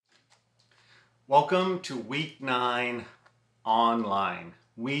Welcome to week 9 online.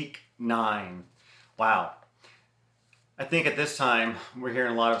 Week 9. Wow. I think at this time we're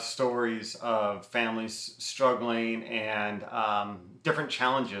hearing a lot of stories of families struggling and different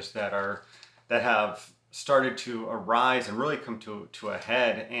challenges that have started to arise and really come to a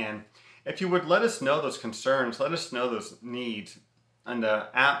head. And if you would let us know those concerns, let us know those needs. On the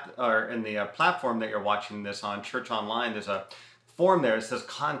app or in the platform that you're watching this on, Church Online, there's a form there that says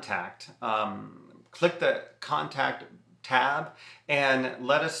contact. Click the contact tab and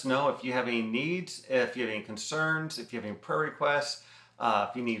let us know if you have any needs, if you have any concerns, if you have any prayer requests,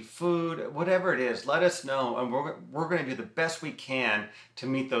 if you need food, whatever it is, let us know, and we're going to do the best we can to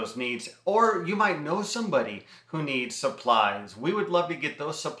meet those needs. Or you might know somebody who needs supplies. We would love to get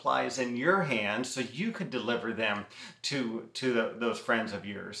those supplies in your hands so you could deliver them to those friends of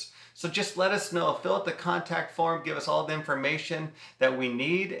yours. So just let us know. Fill out the contact form, give us all the information that we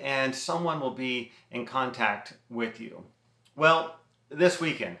need, and someone will be in contact with you. Well, this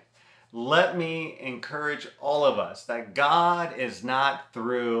weekend, let me encourage all of us that God is not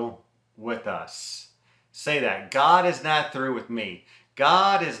through with us. Say that. God is not through with me.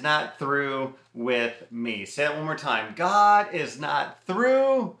 God is not through with me. Say it one more time. God is not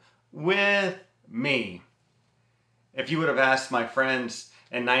through with me. If you would have asked my friends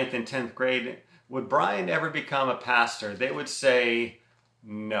in 9th and 10th grade, would Bryan ever become a pastor? They would say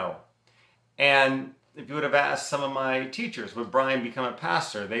no. And if you would have asked some of my teachers, would Bryan become a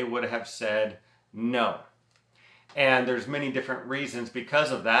pastor? They would have said no. And there's many different reasons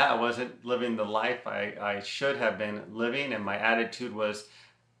because of that. I wasn't living the life I should have been living, and my attitude was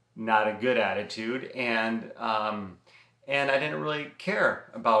not a good attitude. And I didn't really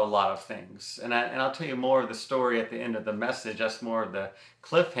care about a lot of things. And I'll tell you more of the story at the end of the message. That's more of the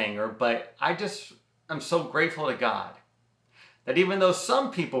cliffhanger. But I'm so grateful to God that even though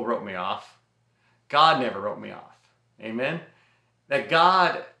some people wrote me off, God never wrote me off. Amen? That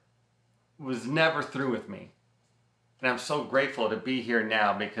God was never through with me. And I'm so grateful to be here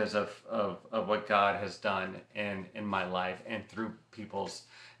now because of what God has done in my life and through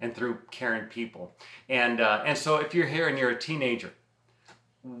caring people. And so if you're here and you're a teenager,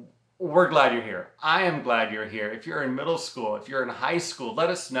 we're glad you're here. I am glad you're here. If you're in middle school, if you're in high school, let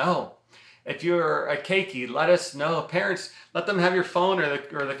us know. If you're a keiki, let us know. Parents, let them have your phone or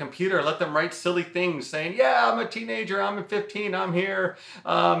the computer. Let them write silly things saying, yeah, I'm a teenager, I'm 15, I'm here.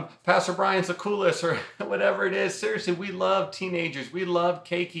 Pastor Bryan's the coolest, or whatever it is. Seriously, we love teenagers. We love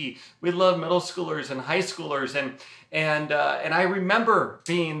keiki. We love middle schoolers and high schoolers. And I remember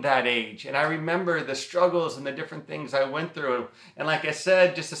being that age. And I remember the struggles and the different things I went through. And like I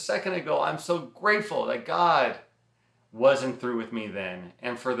said just a second ago, I'm so grateful that God wasn't through with me then.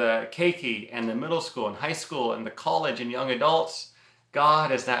 And for the keiki and the middle school and high school and the college and young adults,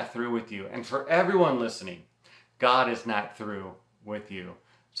 God is not through with you. And for everyone listening, God is not through with you.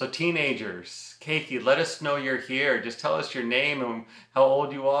 So teenagers, keiki, let us know you're here. Just tell us your name and how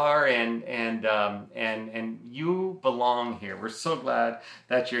old you are, and you belong here. We're so glad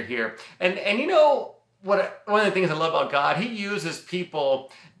that you're here. And you know what? One of the things I love about God, He uses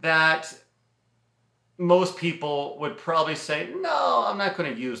people that most people would probably say, no, I'm not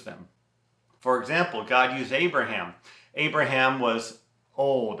going to use them. For example, God used Abraham. Abraham was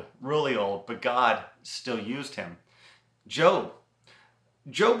old, really old, but God still used him. Job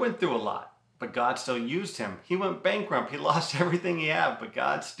went through a lot, but God still used him. He went bankrupt. He lost everything he had, but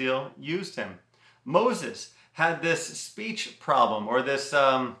God still used him. Moses had this speech problem, or this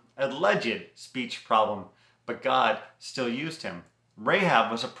alleged speech problem, but God still used him.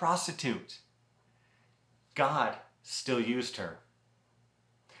 Rahab was a prostitute. God still used her.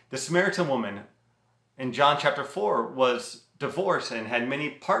 The Samaritan woman in John chapter 4 was divorced and had many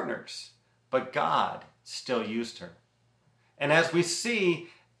partners, but God still used her. And as we see,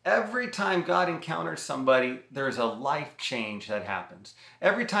 every time God encounters somebody, there's a life change that happens.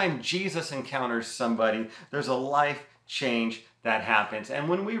 Every time Jesus encounters somebody, there's a life change that happens. And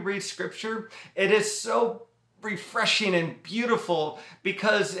when we read scripture, it is so refreshing and beautiful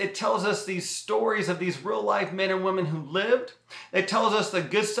because it tells us these stories of these real life men and women who lived. It tells us the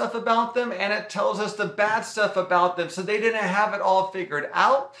good stuff about them, and it tells us the bad stuff about them. So they didn't have it all figured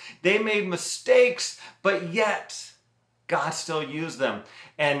out. They made mistakes, but yet God still used them.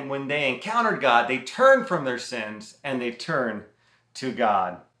 And when they encountered God, they turned from their sins and they turned to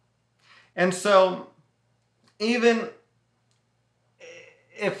God. And so even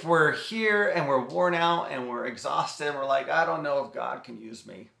if we're here and we're worn out and we're exhausted and we're like, I don't know if God can use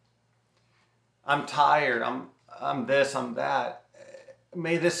me. I'm tired. I'm this, I'm that.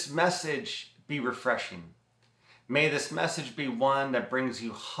 May this message be refreshing. May this message be one that brings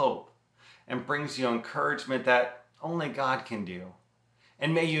you hope and brings you encouragement that only God can do.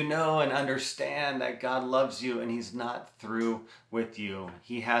 And may you know and understand that God loves you and he's not through with you.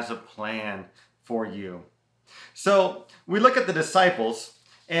 He has a plan for you. So we look at the disciples,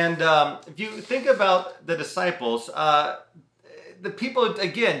 and if you think about the disciples, the people,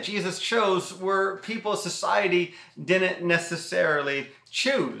 again, Jesus chose were people society didn't necessarily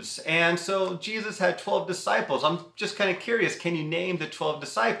choose. And so Jesus had 12 disciples. I'm just kind of curious, can you name the 12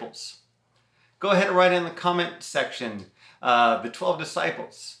 disciples? Go ahead and write in the comment section the 12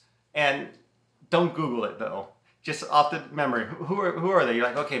 disciples. And don't Google it though. Just off the memory. Who are they? You're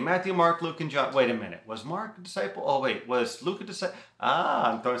like, okay, Matthew, Mark, Luke, and John. Wait a minute. Was Mark a disciple? Oh, wait. Was Luke a disciple?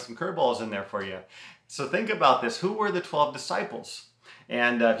 I'm throwing some curveballs in there for you. So think about this. Who were the 12 disciples?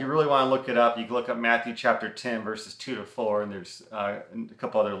 And if you really want to look it up, you can look up Matthew chapter 10, verses 2 to 4. And there's a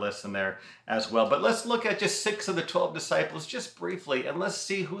couple other lists in there as well. But let's look at just 6 of the 12 disciples just briefly. And let's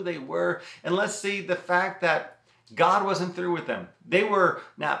see who they were. And let's see the fact that God wasn't through with them. They were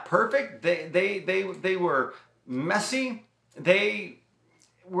not perfect. They were messy. They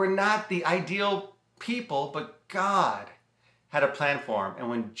were not the ideal people, but God had a plan for them. And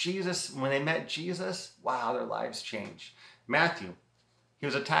when they met Jesus, wow, their lives changed. Matthew, he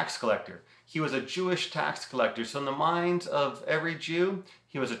was a tax collector. He was a Jewish tax collector. So in the minds of every Jew,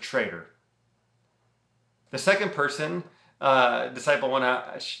 he was a traitor. The second person, disciple I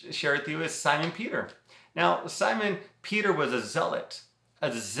want to share with you is Simon Peter. Now, Simon Peter was a zealot.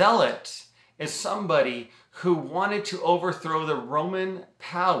 A zealot is somebody who wanted to overthrow the Roman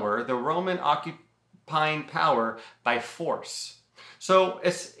power, the Roman occupying power, by force. So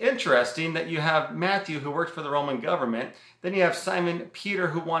it's interesting that you have Matthew, who worked for the Roman government. Then you have Simon Peter,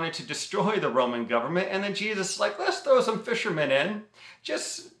 who wanted to destroy the Roman government. And then Jesus is like, let's throw some fishermen in,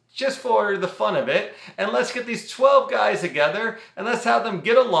 just for the fun of it. And let's get these 12 guys together and let's have them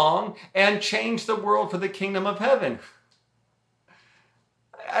get along and change the world for the kingdom of heaven.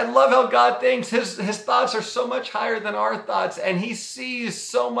 I love how God thinks. His thoughts are so much higher than our thoughts, and he sees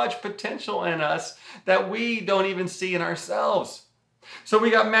so much potential in us that we don't even see in ourselves. So we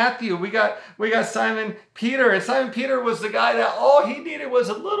got Matthew, we got Simon Peter, and Simon Peter was the guy that all he needed was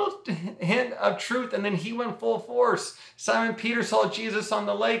a little hint of truth, and then he went full force. Simon Peter saw Jesus on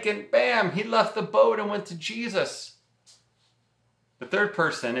the lake, and bam, he left the boat and went to Jesus. The third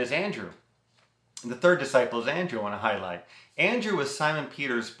person is Andrew. The third disciple is Andrew I want to highlight. Andrew was Simon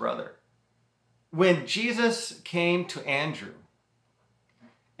Peter's brother. When Jesus came to Andrew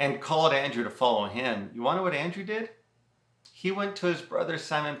and called Andrew to follow him, you want to know what Andrew did? He went to his brother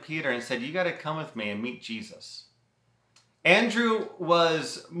Simon Peter and said, you got to come with me and meet Jesus. Andrew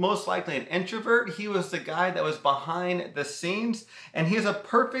was most likely an introvert. He was the guy that was behind the scenes, and he's a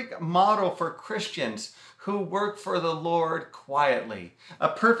perfect model for Christians who work for the Lord quietly. A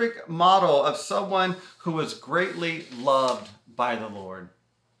perfect model of someone who was greatly loved by the Lord.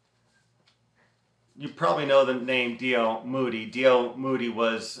 You probably know the name D.L. Moody. D.L. Moody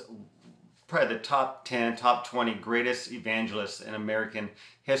was probably the top 10, top 20 greatest evangelists in American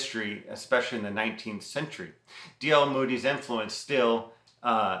history, especially in the 19th century. D.L. Moody's influence still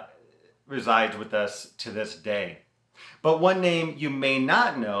resides with us to this day. But one name you may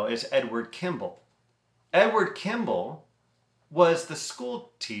not know is Edward Kimball. Edward Kimball was the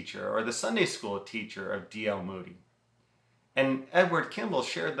school teacher or the Sunday school teacher of D.L. Moody. And Edward Kimball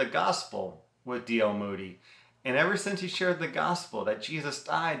shared the gospel with D.L. Moody. And ever since he shared the gospel, that Jesus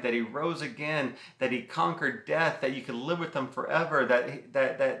died, that he rose again, that he conquered death, that you could live with him forever,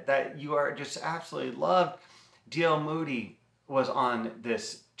 that you are just absolutely loved, D.L. Moody was on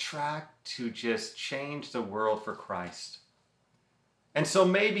this track to just change the world for Christ. And so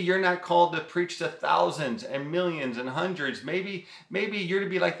maybe you're not called to preach to thousands and millions and hundreds. Maybe you're to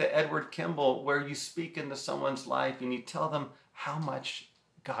be like the Edward Kimball, where you speak into someone's life and you tell them how much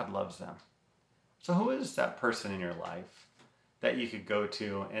God loves them. So who is that person in your life that you could go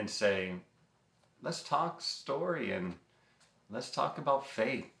to and say, let's talk story and let's talk about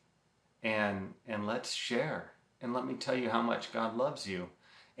faith and let's share and let me tell you how much God loves you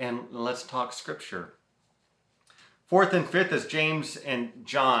and let's talk scripture. Fourth and fifth is James and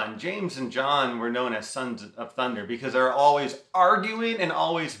John. James and John were known as sons of thunder because they're always arguing and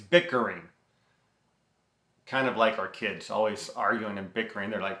always bickering. Kind of like our kids, always arguing and bickering.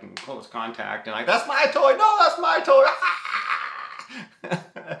 They're like in close contact and like, that's my toy. No, that's my toy.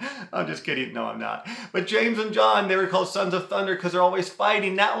 I'm just kidding. No, I'm not. But James and John, they were called sons of thunder because they're always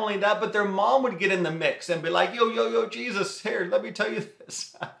fighting. Not only that, but their mom would get in the mix and be like, yo, Jesus, here, let me tell you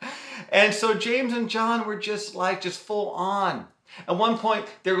this. And so James and John were just full on. At one point,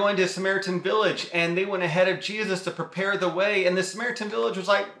 they were going to a Samaritan village, and they went ahead of Jesus to prepare the way. And the Samaritan village was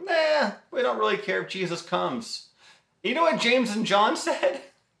like, nah, we don't really care if Jesus comes. You know what James and John said?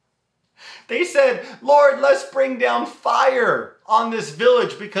 They said, Lord, let's bring down fire on this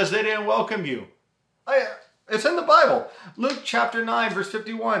village because they didn't welcome you. It's in the Bible. Luke chapter 9, verse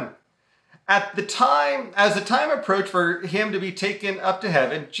 51. As the time approached for him to be taken up to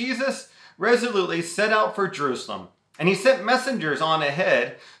heaven, Jesus resolutely set out for Jerusalem. And he sent messengers on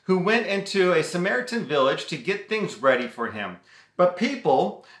ahead who went into a Samaritan village to get things ready for him. But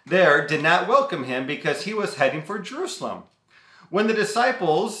people there did not welcome him because he was heading for Jerusalem. When the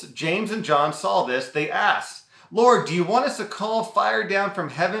disciples, James and John, saw this, they asked, Lord, do you want us to call fire down from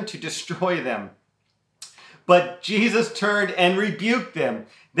heaven to destroy them? But Jesus turned and rebuked them.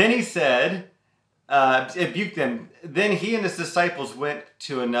 Then he said, rebuked them. Then he and his disciples went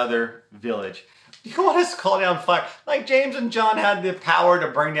to another village. Do you want us to call down fire? Like James and John had the power to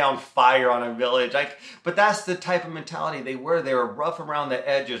bring down fire on a village. But that's the type of mentality they were. They were rough around the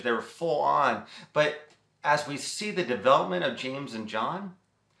edges. They were full on. But as we see the development of James and John,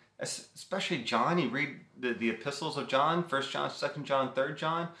 especially John, you read the epistles of John, 1 John, 2 John, 3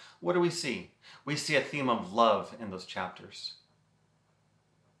 John, what do we see? We see a theme of love in those chapters.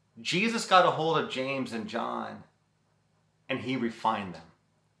 Jesus got a hold of James and John, and he refined them.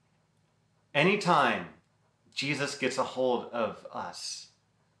 Anytime Jesus gets a hold of us,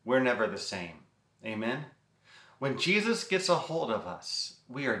 we're never the same. Amen? When Jesus gets a hold of us,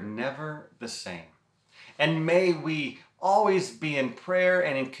 we are never the same. And may we always be in prayer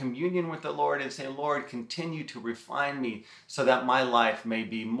and in communion with the Lord and say, Lord, continue to refine me so that my life may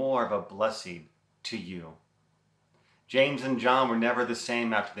be more of a blessing to you. James and John were never the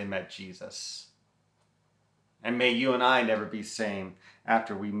same after they met Jesus. And may you and I never be the same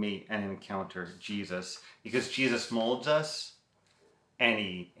after we meet and encounter Jesus. Because Jesus molds us, and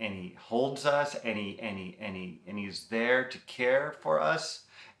he holds us, and he's there to care for us,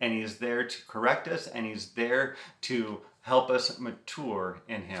 and he's there to correct us, and he's there to help us mature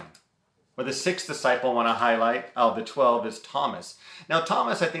in him. Well, the sixth disciple I want to highlight of the 12 is Thomas. Now,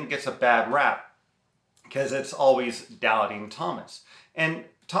 Thomas, I think, gets a bad rap because it's always doubting Thomas. And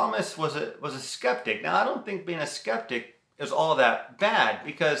Thomas was a skeptic. Now, I don't think being a skeptic is all that bad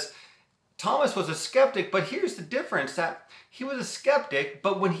because Thomas was a skeptic, but here's the difference, that he was a skeptic,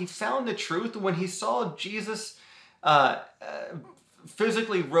 but when he found the truth, when he saw Jesus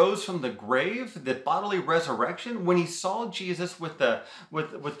physically rose from the grave, the bodily resurrection, when he saw Jesus with the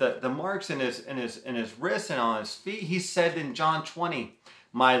marks in his wrists and on his feet, he said in John 20,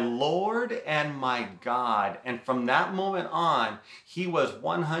 my Lord and my God. And from that moment on, he was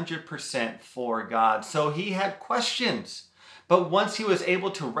 100% for God. So he had questions. But once he was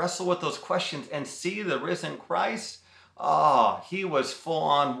able to wrestle with those questions and see the risen Christ, he was full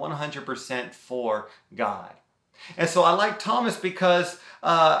on 100% for God. And so I like Thomas because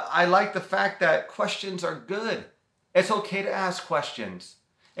I like the fact that questions are good. It's okay to ask questions.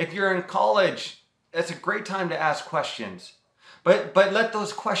 If you're in college, it's a great time to ask questions. But let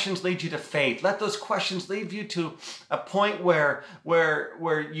those questions lead you to faith. Let those questions lead you to a point where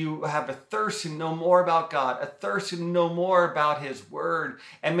you have a thirst to know more about God, a thirst to know more about his word.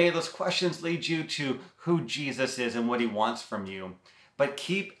 And may those questions lead you to who Jesus is and what he wants from you. But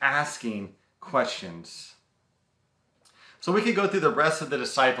keep asking questions. So we could go through the rest of the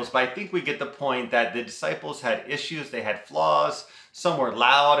disciples, but I think we get the point that the disciples had issues, they had flaws. Some were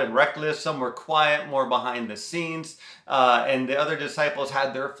loud and reckless, some were quiet, more behind the scenes, and the other disciples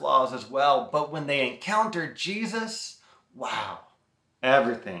had their flaws as well. But when they encountered Jesus, wow,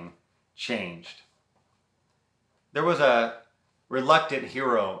 everything changed. There was a reluctant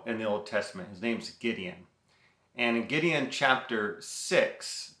hero in the Old Testament. His name's Gideon. And in Gideon chapter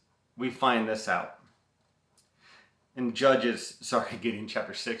 6, we find this out. In Gideon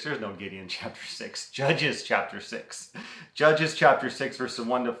chapter 6. There's no Gideon chapter 6. Judges chapter 6. Judges chapter 6, verses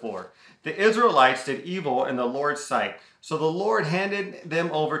 1 to 4. The Israelites did evil in the Lord's sight. So the Lord handed them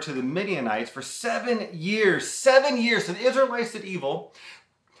over to the Midianites for 7 years. 7 years. So the Israelites did evil.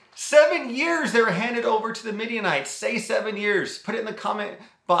 7 years they were handed over to the Midianites. Say 7 years. Put it in the comment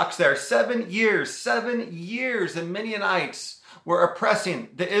box there. 7 years. 7 years the Midianites were oppressing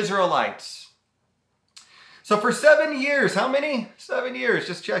the Israelites. So for 7 years, how many? 7 years,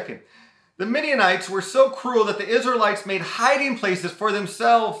 just checking. The Midianites were so cruel that the Israelites made hiding places for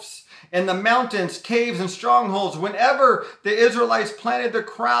themselves in the mountains, caves, and strongholds. Whenever the Israelites planted their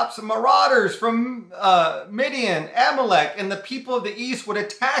crops, marauders from Midian, Amalek, and the people of the east would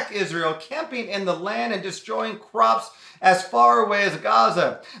attack Israel, camping in the land and destroying crops as far away as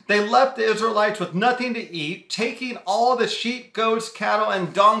Gaza. They left the Israelites with nothing to eat, taking all the sheep, goats, cattle,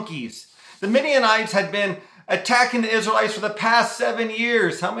 and donkeys. The Midianites had been attacking the Israelites for the past 7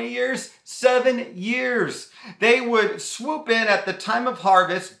 years. How many years? 7 years. They would swoop in at the time of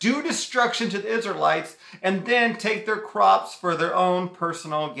harvest, do destruction to the Israelites, and then take their crops for their own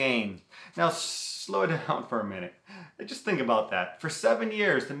personal gain. Now, slow down for a minute. Just think about that. For 7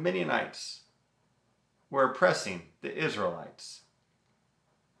 years, the Midianites were oppressing the Israelites.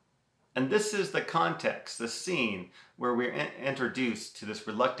 And this is the context, the scene where we're introduced to this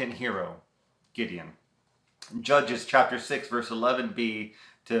reluctant hero, Gideon. Judges chapter 6, verse 11b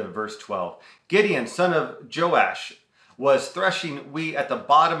to verse 12. Gideon, son of Joash, was threshing wheat at the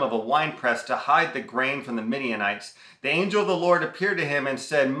bottom of a winepress to hide the grain from the Midianites. The angel of the Lord appeared to him and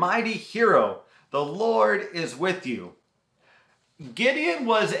said, "Mighty hero, the Lord is with you." Gideon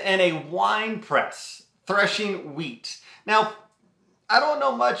was in a winepress threshing wheat. Now, I don't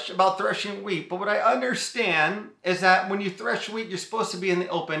know much about threshing wheat, but what I understand is that when you thresh wheat, you're supposed to be in the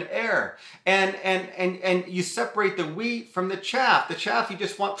open air. And you separate the wheat from the chaff. The chaff you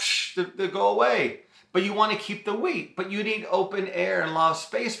just want to go away. But you want to keep the wheat. But you need open air and a lot of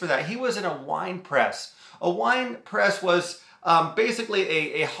space for that. He was in a wine press. A wine press was basically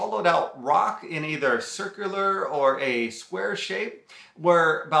a hollowed out rock in either a circular or a square shape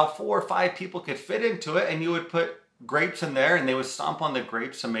where about 4 or 5 people could fit into it, and you would put grapes in there and they would stomp on the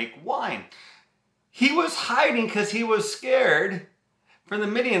grapes to make wine. He was hiding because he was scared from the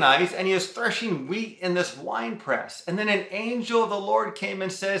Midianites, and he was threshing wheat in this wine press. And then an angel of the Lord came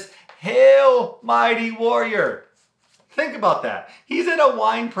and says, "Hail, mighty warrior." Think about that. He's in a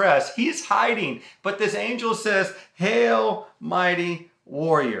wine press. He's hiding. But this angel says, "Hail, mighty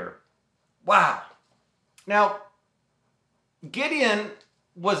warrior." Wow. Now, Gideon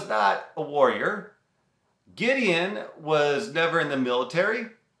was not a warrior. Gideon was never in the military.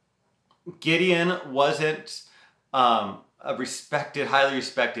 Gideon wasn't a highly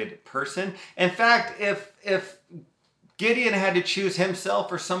respected person. In fact, if Gideon had to choose himself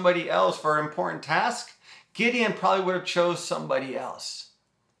or somebody else for an important task, Gideon probably would have chose somebody else.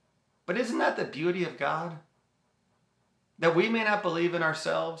 But isn't that the beauty of God? That we may not believe in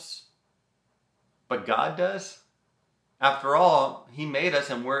ourselves, but God does. After all, He made us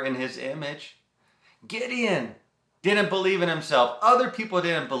and we're in His image. Gideon didn't believe in himself. Other people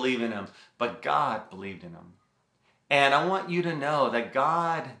didn't believe in him, but God believed in him. And I want you to know that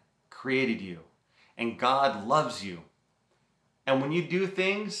God created you and God loves you. And when you do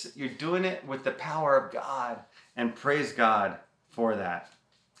things, you're doing it with the power of God, and praise God for that.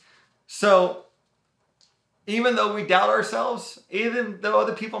 So, even though we doubt ourselves, even though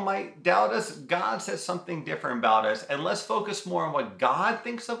other people might doubt us, God says something different about us. And let's focus more on what God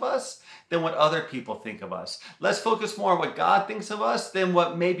thinks of us than what other people think of us. Let's focus more on what God thinks of us than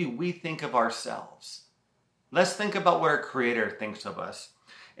what maybe we think of ourselves. Let's think about what our Creator thinks of us.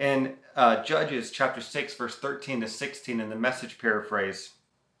 In Judges chapter 6, verse 13 to 16 in the Message paraphrase,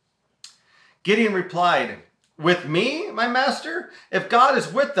 Gideon replied, "With me, my master? If God is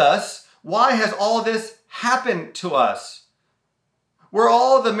with us, why has all this happened to us? Where are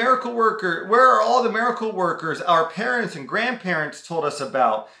all the miracle workers our parents and grandparents told us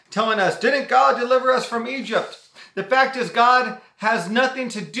about, telling us, didn't God deliver us from Egypt? The fact is, God has nothing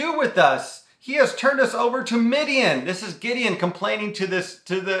to do with us. He has turned us over to Midian." This is Gideon complaining to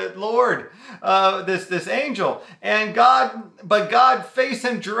the Lord, this angel. But God faced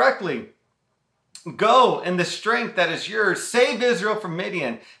him directly. "Go in the strength that is yours. Save Israel from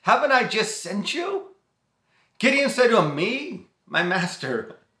Midian. Haven't I just sent you?" Gideon said to him, "Me, my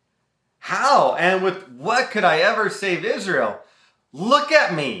master? How and with what could I ever save Israel? Look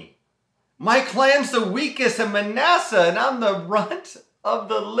at me. My clan's the weakest in Manasseh, and I'm the runt of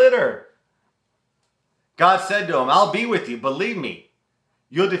the litter." God said to him, "I'll be with you. Believe me,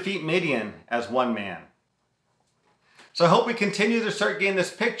 you'll defeat Midian as one man." So I hope we continue to start getting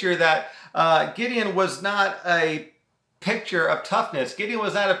this picture that Gideon was not a picture of toughness. Gideon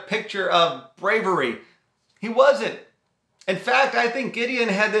was not a picture of bravery. He wasn't. In fact, I think Gideon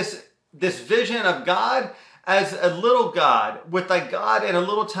had this vision of God as a little God, with like God in a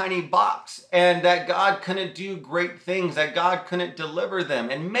little tiny box, and that God couldn't do great things, that God couldn't deliver them.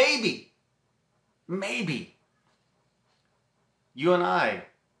 And maybe you and I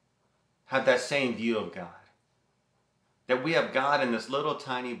have that same view of God. That we have God in this little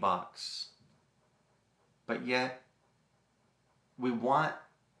tiny box, but yet we want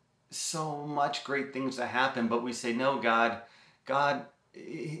so much great things that happen, but we say, no, God,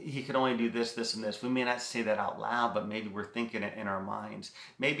 he can only do this, this, and this. We may not say that out loud, but maybe we're thinking it in our minds.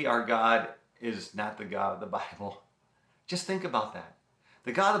 Maybe our God is not the God of the Bible. Just think about that.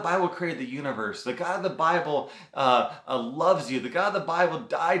 The God of the Bible created the universe. The God of the Bible loves you. The God of the Bible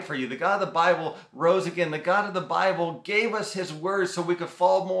died for you. The God of the Bible rose again. The God of the Bible gave us his word so we could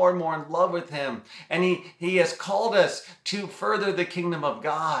fall more and more in love with him. And he has called us to further the kingdom of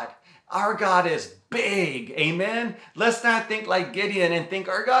God. Our God is big. Amen. Let's not think like Gideon and think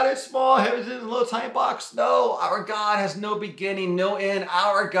our God is small. He's in a little tiny box. No, our God has no beginning, no end.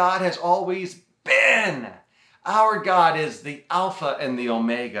 Our God has always been. Our God is the Alpha and the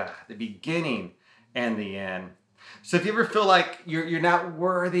Omega, the beginning and the end. So if you ever feel like you're not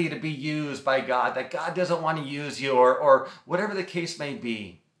worthy to be used by God, that God doesn't want to use you, or whatever the case may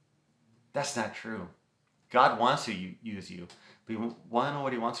be, that's not true. God wants to use you. But you want to know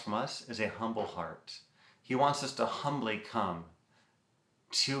what he wants from us? Is a humble heart. He wants us to humbly come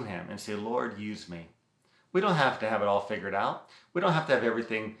to him and say, Lord, use me. We don't have to have it all figured out. We don't have to have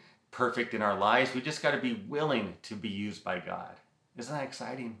everything perfect in our lives. We just got to be willing to be used by God. Isn't that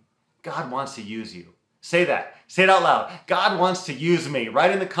exciting? God wants to use you. Say that. Say it out loud. God wants to use me.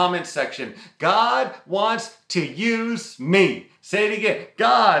 Write in the comments section. God wants to use me. Say it again.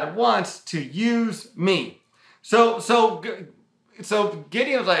 God wants to use me. So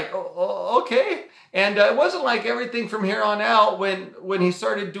Gideon was like, okay. And it wasn't like everything from here on out when he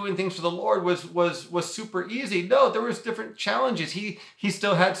started doing things for the Lord was super easy. No, there was different challenges. He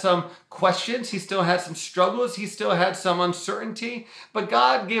still had some questions. He still had some struggles. He still had some uncertainty. But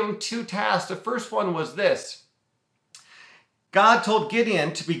God gave him two tasks. The first one was this. God told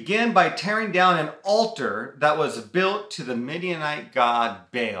Gideon to begin by tearing down an altar that was built to the Midianite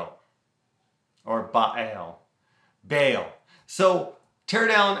god Baal, or Baal. Baal. So tear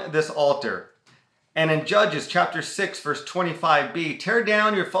down this altar. And in Judges chapter 6, verse 25b, tear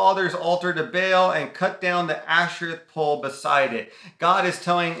down your father's altar to Baal and cut down the Asherah pole beside it. God is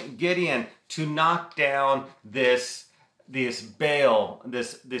telling Gideon to knock down this Baal,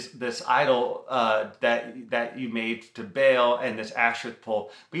 this idol that you made to Baal, and this Asherah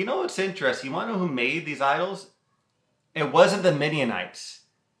pole. But you know what's interesting? You want to know who made these idols? It wasn't the Midianites.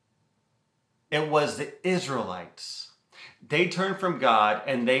 It was the Israelites. They turned from God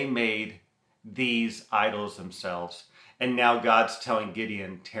and they made these idols themselves. And now God's telling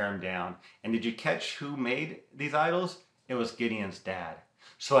Gideon, tear them down. And did you catch who made these idols? It was Gideon's dad.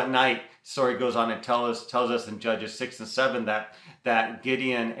 So at night, story goes on and tells us in Judges 6 and 7 that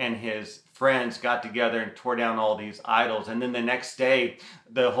Gideon and his friends got together and tore down all these idols. And then the next day,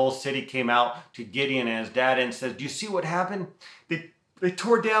 the whole city came out to Gideon and his dad and said, do you see what happened? They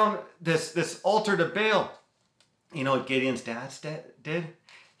tore down this altar to Baal. You know what Gideon's dad did?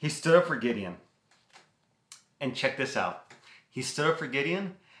 He stood up for Gideon. And check this out. He stood up for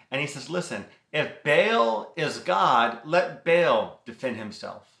Gideon and he says, listen, if Baal is God, let Baal defend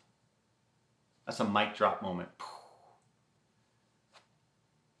himself. That's a mic drop moment.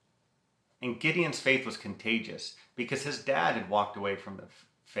 And Gideon's faith was contagious because his dad had walked away from the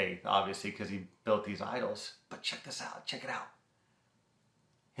faith, obviously, because he built these idols. But check this out. Check it out.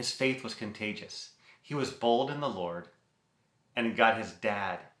 His faith was contagious. He was bold in the Lord and got his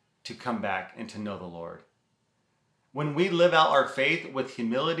dad to come back and to know the Lord. When we live out our faith with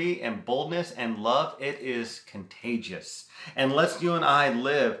humility and boldness and love, it is contagious. And let's you and I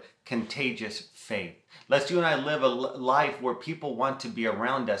live contagious faith. Let's you and I live a life where people want to be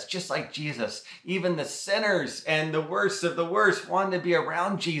around us, just like Jesus. Even the sinners and the worst of the worst wanted to be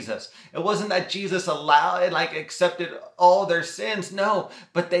around Jesus. It wasn't that Jesus accepted all their sins. No,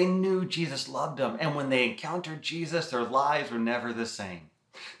 but they knew Jesus loved them. And when they encountered Jesus, their lives were never the same.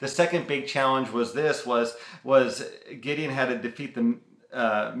 The second big challenge was Gideon had to defeat the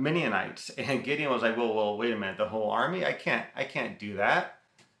Midianites. And Gideon was like, well, wait a minute, the whole army? I can't do that.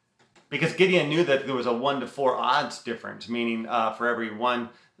 Because Gideon knew that there was a 1 to 4 odds difference, meaning for every one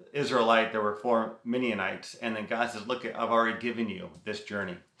Israelite, there were 4 Midianites. And then God says, look, I've already given you this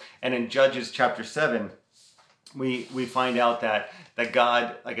journey. And in Judges chapter 7, we find out that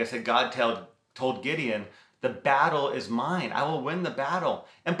God, like I said, God told Gideon, the battle is mine. I will win the battle.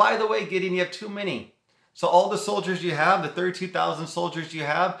 And by the way, Gideon, you have too many. So all the soldiers you have, the 32,000 soldiers you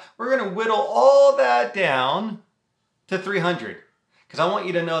have, we're going to whittle all that down to 300. Because I want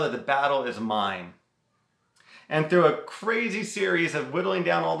you to know that the battle is mine. And through a crazy series of whittling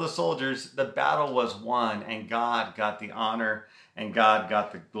down all the soldiers, the battle was won. And God got the honor and God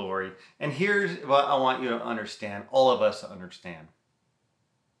got the glory. And here's what I want you to understand, all of us to understand.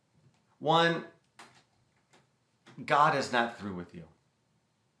 One, God is not through with you.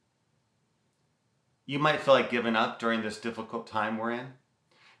 You might feel like giving up during this difficult time we're in.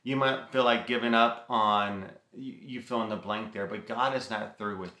 You might feel like giving up on, you fill in the blank there, but God is not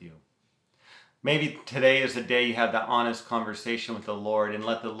through with you. Maybe today is the day you have that honest conversation with the Lord and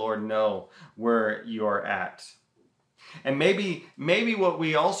let the Lord know where you're at. And maybe what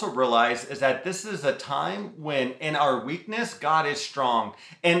we also realize is that this is a time when in our weakness, God is strong.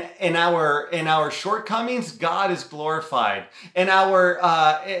 And in our shortcomings, God is glorified. In our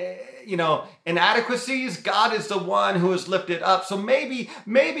inadequacies, God is the one who is lifted up. So maybe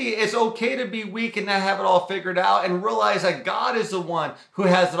it's okay to be weak and not have it all figured out and realize that God is the one who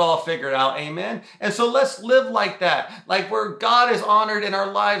has it all figured out. Amen. And so let's live like that, like where God is honored in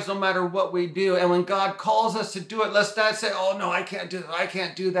our lives no matter what we do. And when God calls us to do it, let's not say, oh no, I can't do that. I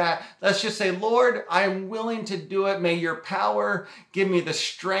can't do that. Let's just say, Lord, I am willing to do it. May your power give me the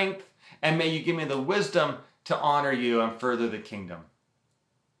strength and may you give me the wisdom to honor you and further the kingdom.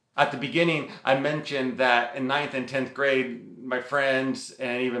 At the beginning, I mentioned that in 9th and 10th grade, my friends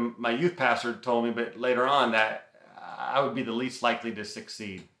and even my youth pastor told me, but later on, that I would be the least likely to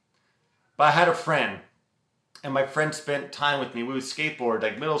succeed. But I had a friend, and my friend spent time with me. We would skateboard,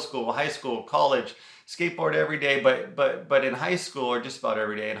 like middle school, high school, college, skateboard every day. But in high school, or just about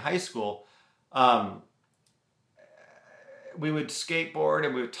every day in high school, we would skateboard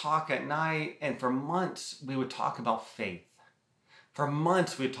and we would talk at night. And for months, we would talk about faith. For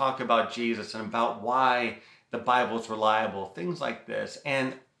months, we talk about Jesus and about why the Bible is reliable, things like this.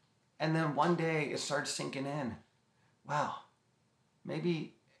 And then one day it started sinking in. Wow,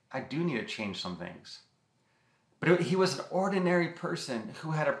 maybe I do need to change some things. But he was an ordinary person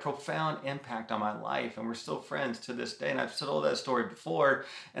who had a profound impact on my life. And we're still friends to this day. And I've told that story before.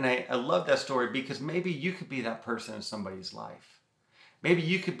 And I love that story because maybe you could be that person in somebody's life. Maybe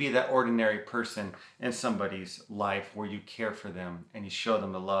you could be that ordinary person in somebody's life where you care for them and you show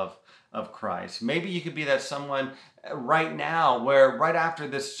them the love of Christ. Maybe you could be that someone right now where right after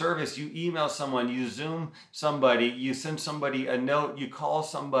this service, you email someone, you Zoom somebody, you send somebody a note, you call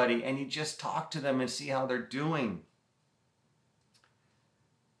somebody, and you just talk to them and see how they're doing.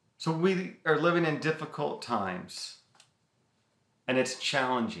 So we are living in difficult times and it's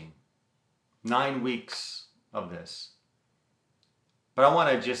challenging. 9 weeks of this. But I want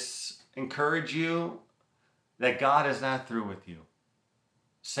to just encourage you that God is not through with you.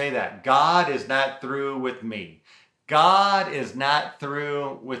 Say that. God is not through with me. God is not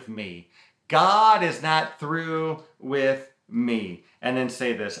through with me. God is not through with me. And then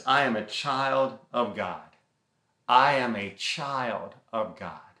say this, I am a child of God. I am a child of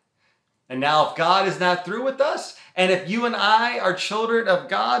God. And now if God is not through with us, and if you and I are children of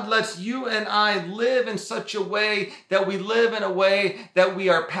God, let's you and I live in such a way that we live in a way that we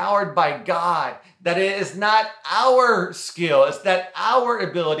are powered by God. That it is not our skill, it's not our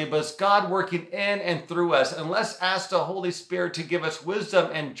ability, but it's God working in and through us. And let's ask the Holy Spirit to give us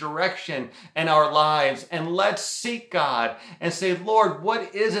wisdom and direction in our lives. And let's seek God and say, Lord,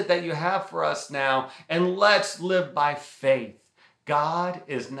 what is it that you have for us now? And let's live by faith. God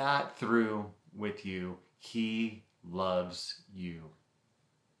is not through with you. He loves you.